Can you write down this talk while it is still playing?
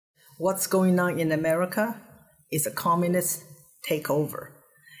what's going on in America is a communist takeover.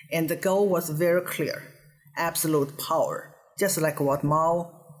 And the goal was very clear, absolute power, just like what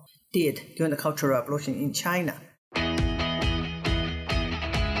Mao did during the Cultural Revolution in China.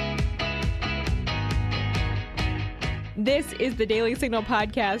 This is the Daily Signal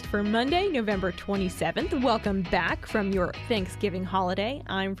podcast for Monday, November 27th. Welcome back from your Thanksgiving holiday.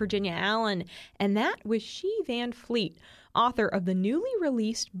 I'm Virginia Allen, and that was Xi Van Fleet, author of the newly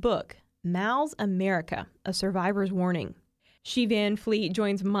released book, Mao's America, A Survivor's Warning. Xi Van Fleet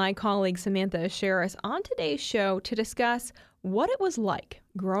joins my colleague Samantha Asheris on today's show to discuss what it was like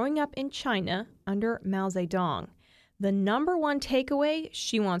growing up in China under Mao Zedong, the number one takeaway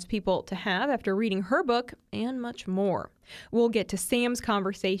she wants people to have after reading her book, and much more. We'll get to Sam's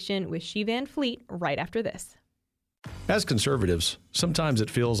conversation with Xi Van Fleet right after this. As conservatives, sometimes it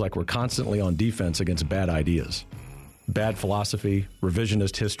feels like we're constantly on defense against bad ideas. Bad philosophy,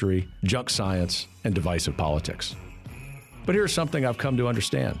 revisionist history, junk science, and divisive politics. But here's something I've come to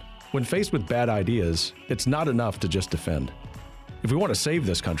understand. When faced with bad ideas, it's not enough to just defend. If we want to save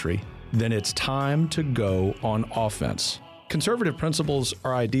this country, then it's time to go on offense. Conservative principles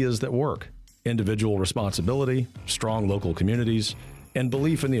are ideas that work. Individual responsibility, strong local communities, and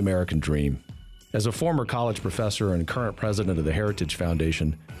belief in the American dream. As a former college professor and current president of the Heritage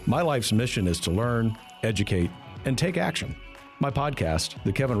Foundation, my life's mission is to learn, educate, and take action. My podcast,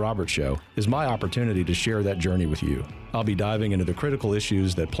 The Kevin Roberts Show, is my opportunity to share that journey with you. I'll be diving into the critical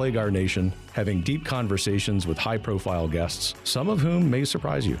issues that plague our nation, having deep conversations with high-profile guests, some of whom may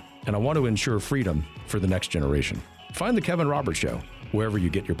surprise you. And I want to ensure freedom for the next generation. Find The Kevin Roberts Show wherever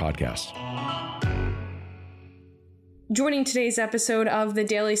you get your podcasts. Joining today's episode of the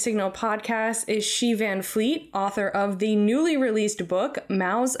Daily Signal podcast is Xi Van Fleet, author of the newly released book,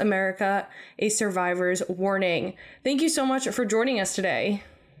 Mao's America, A Survivor's Warning. Thank you so much for joining us today.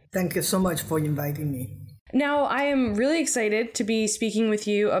 Thank you so much for inviting me. Now, I am really excited to be speaking with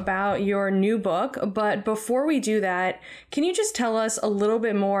you about your new book, but before we do that, can you just tell us a little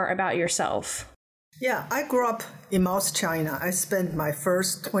bit more about yourself? Yeah, I grew up in Mao's China. I spent my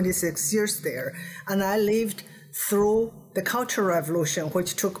first 26 years there, and I lived through the Cultural Revolution,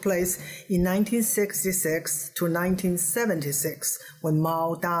 which took place in 1966 to 1976 when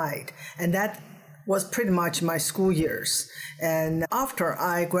Mao died. And that was pretty much my school years. And after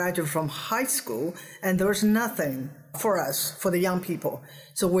I graduated from high school, and there was nothing for us, for the young people.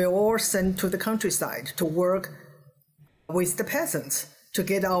 So we were all sent to the countryside to work with the peasants to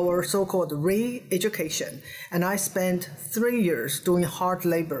get our so-called re-education. And I spent 3 years doing hard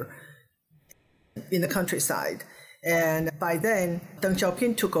labor in the countryside. And by then, Deng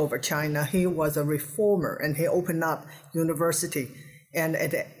Xiaoping took over China. He was a reformer, and he opened up university. And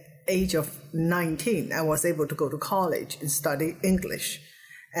at the age of 19, I was able to go to college and study English.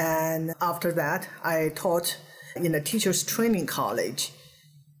 And after that, I taught in a teacher's training college.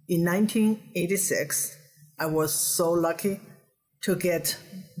 In 1986, I was so lucky to get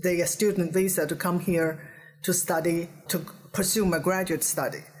the student visa to come here to study, to pursue my graduate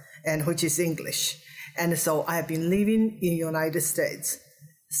study, and which is English. And so I have been living in the United States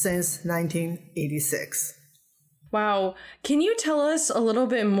since 1986. Wow. Can you tell us a little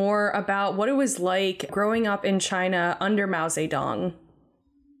bit more about what it was like growing up in China under Mao Zedong?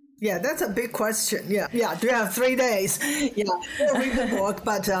 Yeah, that's a big question. Yeah. Do you have 3 days? Yeah, read the book.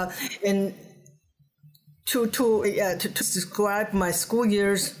 But to describe my school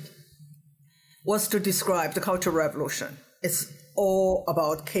years was to describe the Cultural Revolution. It's all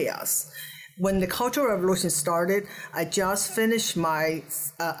about chaos. When the Cultural Revolution started, I just finished my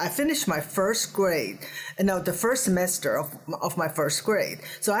first grade, the first semester of my first grade.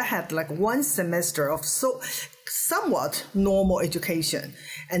 So I had like 1 semester of somewhat normal education,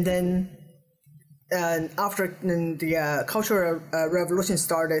 and then after the Cultural Revolution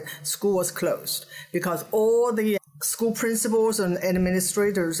started, school was closed because all the school principals and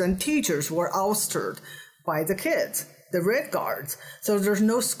administrators and teachers were ousted by the kids, the Red Guards. So there's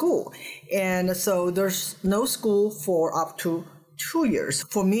no school. And so there's no school for up to 2 years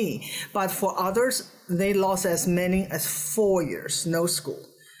for me. But for others, they lost as many as 4 years, no school.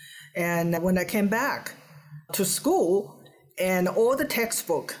 And when I came back to school, and all the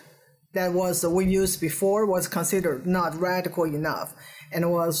textbook that we used before was considered not radical enough,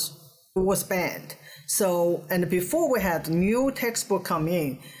 and was banned. So, and before we had new textbook come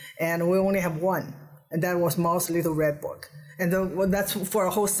in, and we only have one, and that was Mao's Little Red Book. And that's for a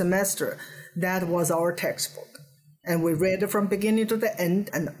whole semester. That was our textbook. And we read it from beginning to the end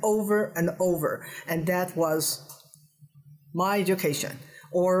and over. And that was my education.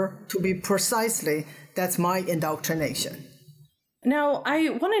 Or to be precisely, that's my indoctrination. Now, I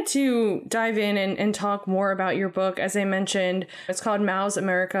wanted to dive in and talk more about your book. As I mentioned, it's called Mao's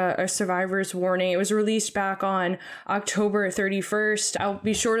America, A Survivor's Warning. It was released back on October 31st. I'll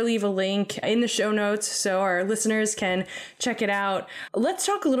be sure to leave a link in the show notes so our listeners can check it out. Let's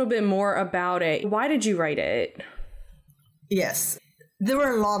talk a little bit more about it. Why did you write it? Yes. There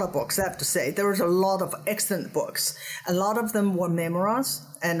were a lot of books, I have to say. There was a lot of excellent books. A lot of them were memoirs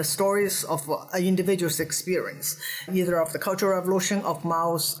and stories of an individual's experience, either of the Cultural Revolution, of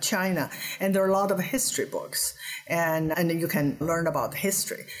Mao's China. And there are a lot of history books, and you can learn about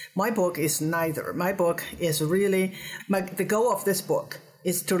history. My book is neither. My book is really, the goal of this book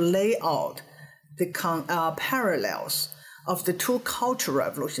is to lay out the parallels of the two cultural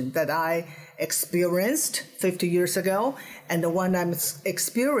revolutions that I experienced 50 years ago and the one I'm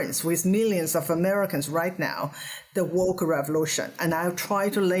experiencing with millions of Americans right now, the woke revolution. And I'll try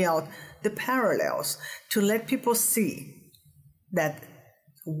to lay out the parallels to let people see that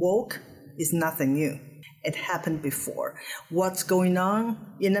woke is nothing new. It happened before. What's going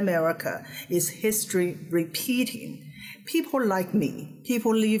on in America is history repeating. People like me,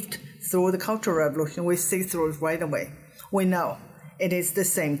 people lived through the Cultural Revolution, we see through it right away. We know it is the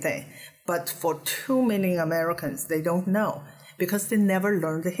same thing. But for too many Americans, they don't know because they never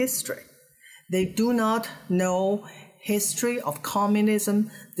learned the history. They do not know history of communism.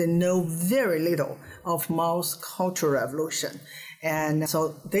 They know very little of Mao's Cultural Revolution. And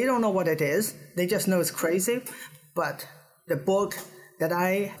so they don't know what it is. They just know it's crazy. But the book that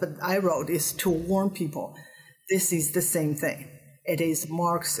I wrote is to warn people, this is the same thing. It is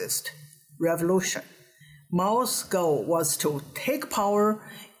Marxist revolution. Mao's goal was to take power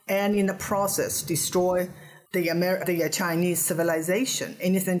and in the process destroy the Chinese civilization.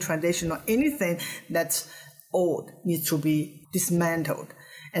 Anything traditional, anything that's old needs to be dismantled.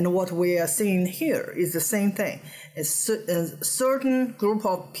 And what we are seeing here is the same thing. A certain group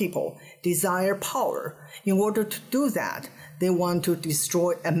of people desire power. In order to do that, they want to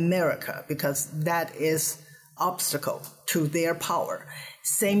destroy America because that is obstacle to their power.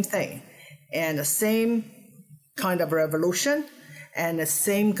 Same thing. And the same kind of revolution and the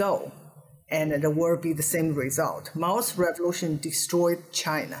same goal, and there will be the same result. Mao's revolution destroyed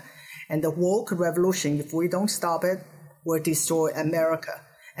China, and the woke revolution, if we don't stop it, will destroy America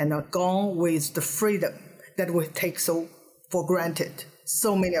and are gone with the freedom that we take so for granted.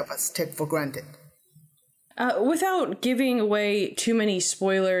 So many of us take for granted. Without giving away too many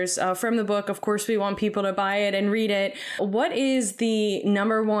spoilers from the book, of course, we want people to buy it and read it. What is the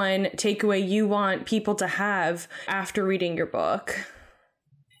number one takeaway you want people to have after reading your book?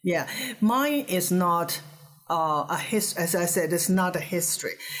 Yeah, mine is not a history. As I said, it's not a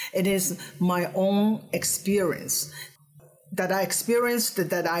history. It is my own experience that I experienced,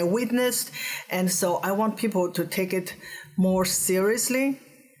 that I witnessed. And so I want people to take it more seriously,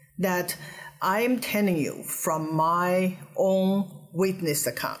 that I'm telling you from my own witness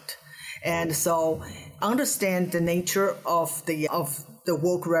account. And so understand the nature of the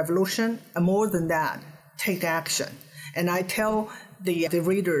woke revolution, and more than that, take action. And I tell the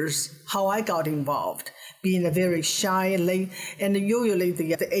readers how I got involved, being a very shy, and usually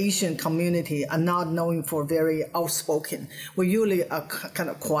the Asian community are not known for very outspoken. We usually are kind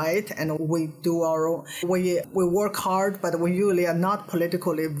of quiet, and we do our own. We work hard, but we usually are not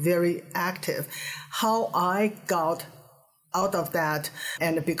politically very active. How I got out of that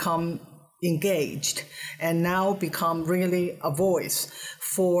and become engaged, and now become really a voice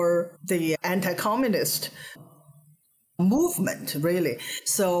for the anti-communist movement, really.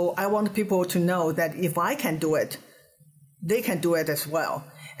 So I want people to know that if I can do it, they can do it as well.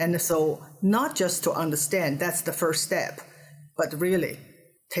 And so not just to understand, that's the first step, but really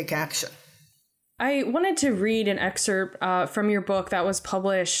take action. I wanted to read an excerpt from your book that was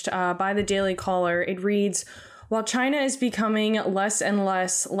published by the Daily Caller. It reads, "While China is becoming less and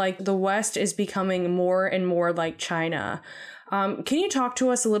less like the West is becoming more and more like China." Can you talk to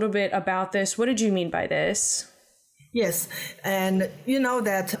us a little bit about this? What did you mean by this? Yes, and you know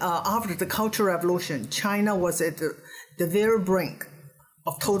that after the Cultural Revolution, China was at the very brink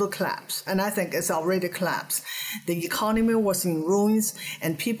of total collapse, and I think it's already collapsed. The economy was in ruins,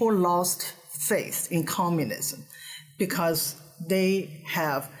 and people lost faith in communism because they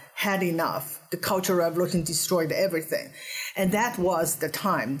have had enough. The Cultural Revolution destroyed everything, and that was the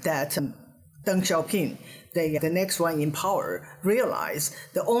time that Deng Xiaoping, the next one in power, realized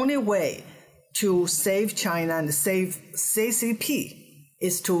the only way to save China and save CCP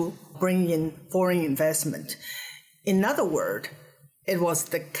is to bring in foreign investment. In other words, it was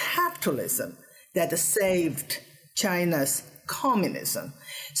the capitalism that saved China's communism.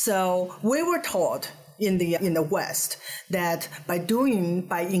 So we were taught in the West, that by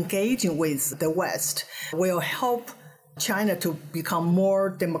engaging with the West will help China to become more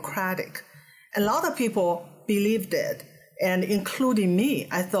democratic. A lot of people believed it, and including me.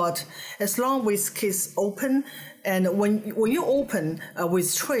 I thought as long as kids open, and when you open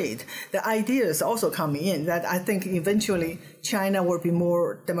with trade, the ideas also come in that I think eventually China will be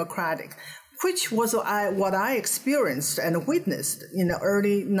more democratic, which was what I experienced and witnessed in the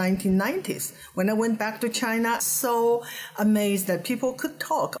early 1990s. When I went back to China, so amazed that people could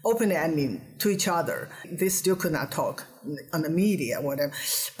talk openly, to each other. They still could not talk on the media, whatever.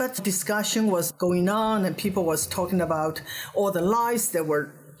 But discussion was going on, and people was talking about all the lies that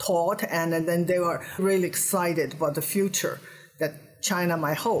were taught, and then they were really excited about the future that China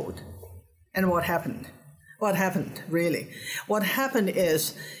might hold. And what happened? What happened, really? What happened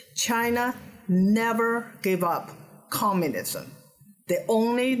is China never gave up communism.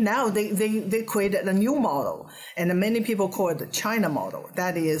 They created a new model, and many people call it the China model.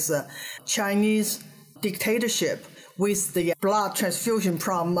 That is Chinese dictatorship with the blood transfusion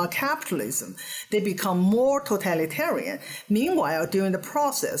from capitalism. They become more totalitarian. Meanwhile, during the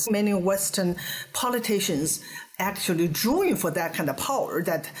process, many Western politicians actually drew in for that kind of power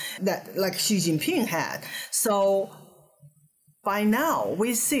that like Xi Jinping had. So by now,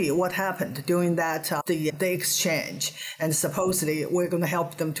 we see what happened during that the exchange, and supposedly we're going to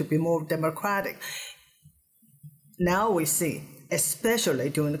help them to be more democratic. Now we see, especially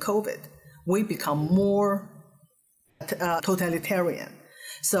during the COVID, we become more totalitarian.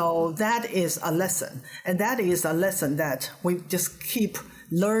 So that is a lesson, and that is a lesson that we just keep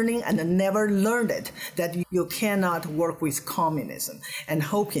learning and never learned it, that you cannot work with communism and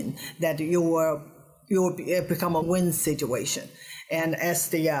hoping that you will become a win situation. And as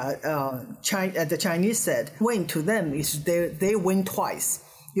the Chinese said, win to them is they win twice.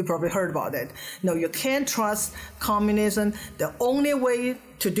 You probably heard about it. No, you can't trust communism. The only way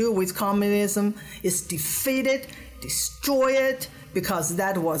to deal with communism is defeat it, destroy it, because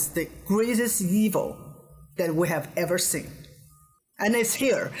that was the greatest evil that we have ever seen. And it's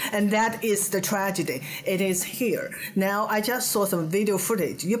here, and that is the tragedy. It is here. Now, I just saw some video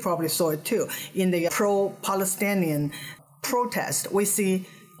footage. You probably saw it too. In the pro-Palestinian protest, we see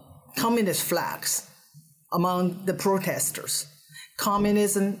communist flags among the protesters.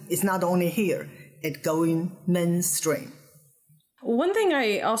 Communism is not only here, it's going mainstream. One thing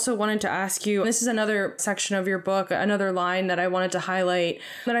I also wanted to ask you, this is another section of your book, another line that I wanted to highlight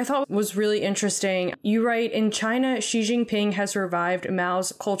that I thought was really interesting. You write, in China, Xi Jinping has revived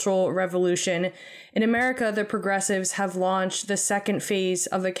Mao's cultural revolution. In America, the progressives have launched the second phase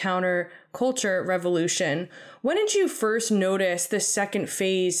of the counterculture revolution. When did you first notice the second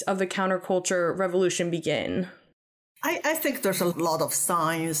phase of the counterculture revolution begin? I think there's a lot of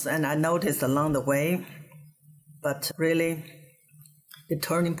signs, and I noticed along the way, but really, the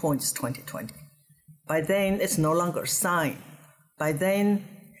turning point is 2020. By then, it's no longer a sign. By then,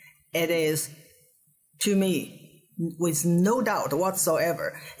 it is, to me, with no doubt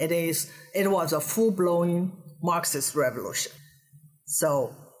whatsoever, it was a full-blown Marxist revolution.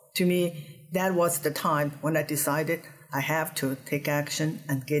 So, to me, that was the time when I decided I have to take action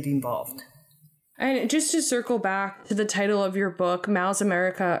and get involved. And just to circle back to the title of your book, Mao's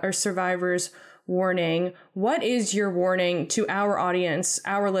America, A Survivor's Warning, what is your warning to our audience,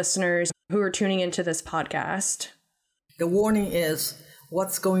 our listeners who are tuning into this podcast? The warning is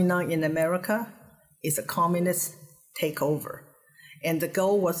what's going on in America is a communist takeover. And the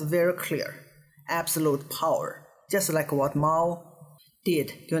goal was very clear, absolute power, just like what Mao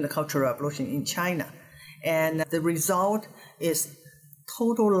did during the Cultural Revolution in China. And the result is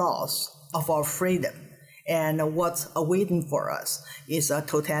total loss of our freedom. And what's awaiting for us is a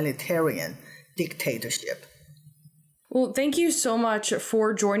totalitarian dictatorship. Well, thank you so much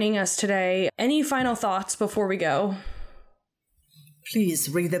for joining us today. Any final thoughts before we go? Please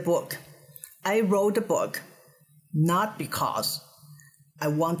read the book. I wrote the book not because I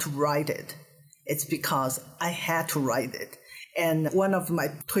want to write it. It's because I had to write it. And one of my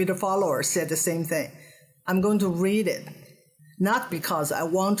Twitter followers said the same thing. I'm going to read it, not because I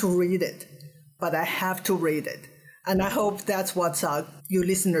want to read it, but I have to read it. And I hope that's what you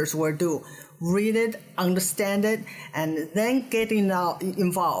listeners will do. Read it, understand it, and then get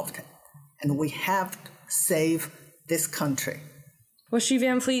involved. And we have to save this country. Well, Xi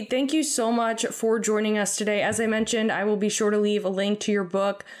Van Fleet, thank you so much for joining us today. As I mentioned, I will be sure to leave a link to your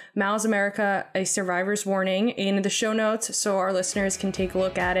book, Mao's America, A Survivor's Warning, in the show notes so our listeners can take a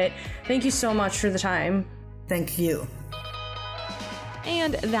look at it. Thank you so much for the time. Thank you.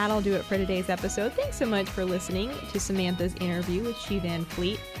 And that'll do it for today's episode. Thanks so much for listening to Samantha's interview with Xi Van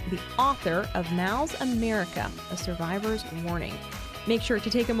Fleet, the author of Mao's America, A Survivor's Warning. Make sure to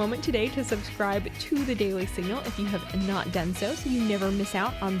take a moment today to subscribe to the Daily Signal if you have not done so you never miss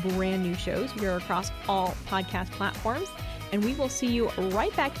out on brand new shows. We are across all podcast platforms, and we will see you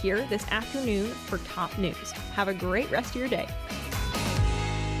right back here this afternoon for top news. Have a great rest of your day.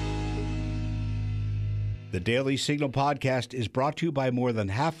 The Daily Signal podcast is brought to you by more than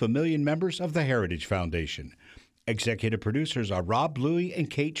 500,000 members of the Heritage Foundation. Executive producers are Rob Bluey and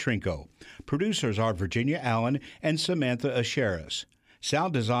Kate Trinko. Producers are Virginia Allen and Samantha Asheris.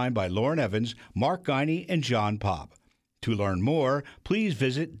 Sound design by Lauren Evans, Mark Guiney, and John Pop. To learn more, please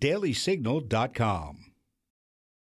visit dailysignal.com.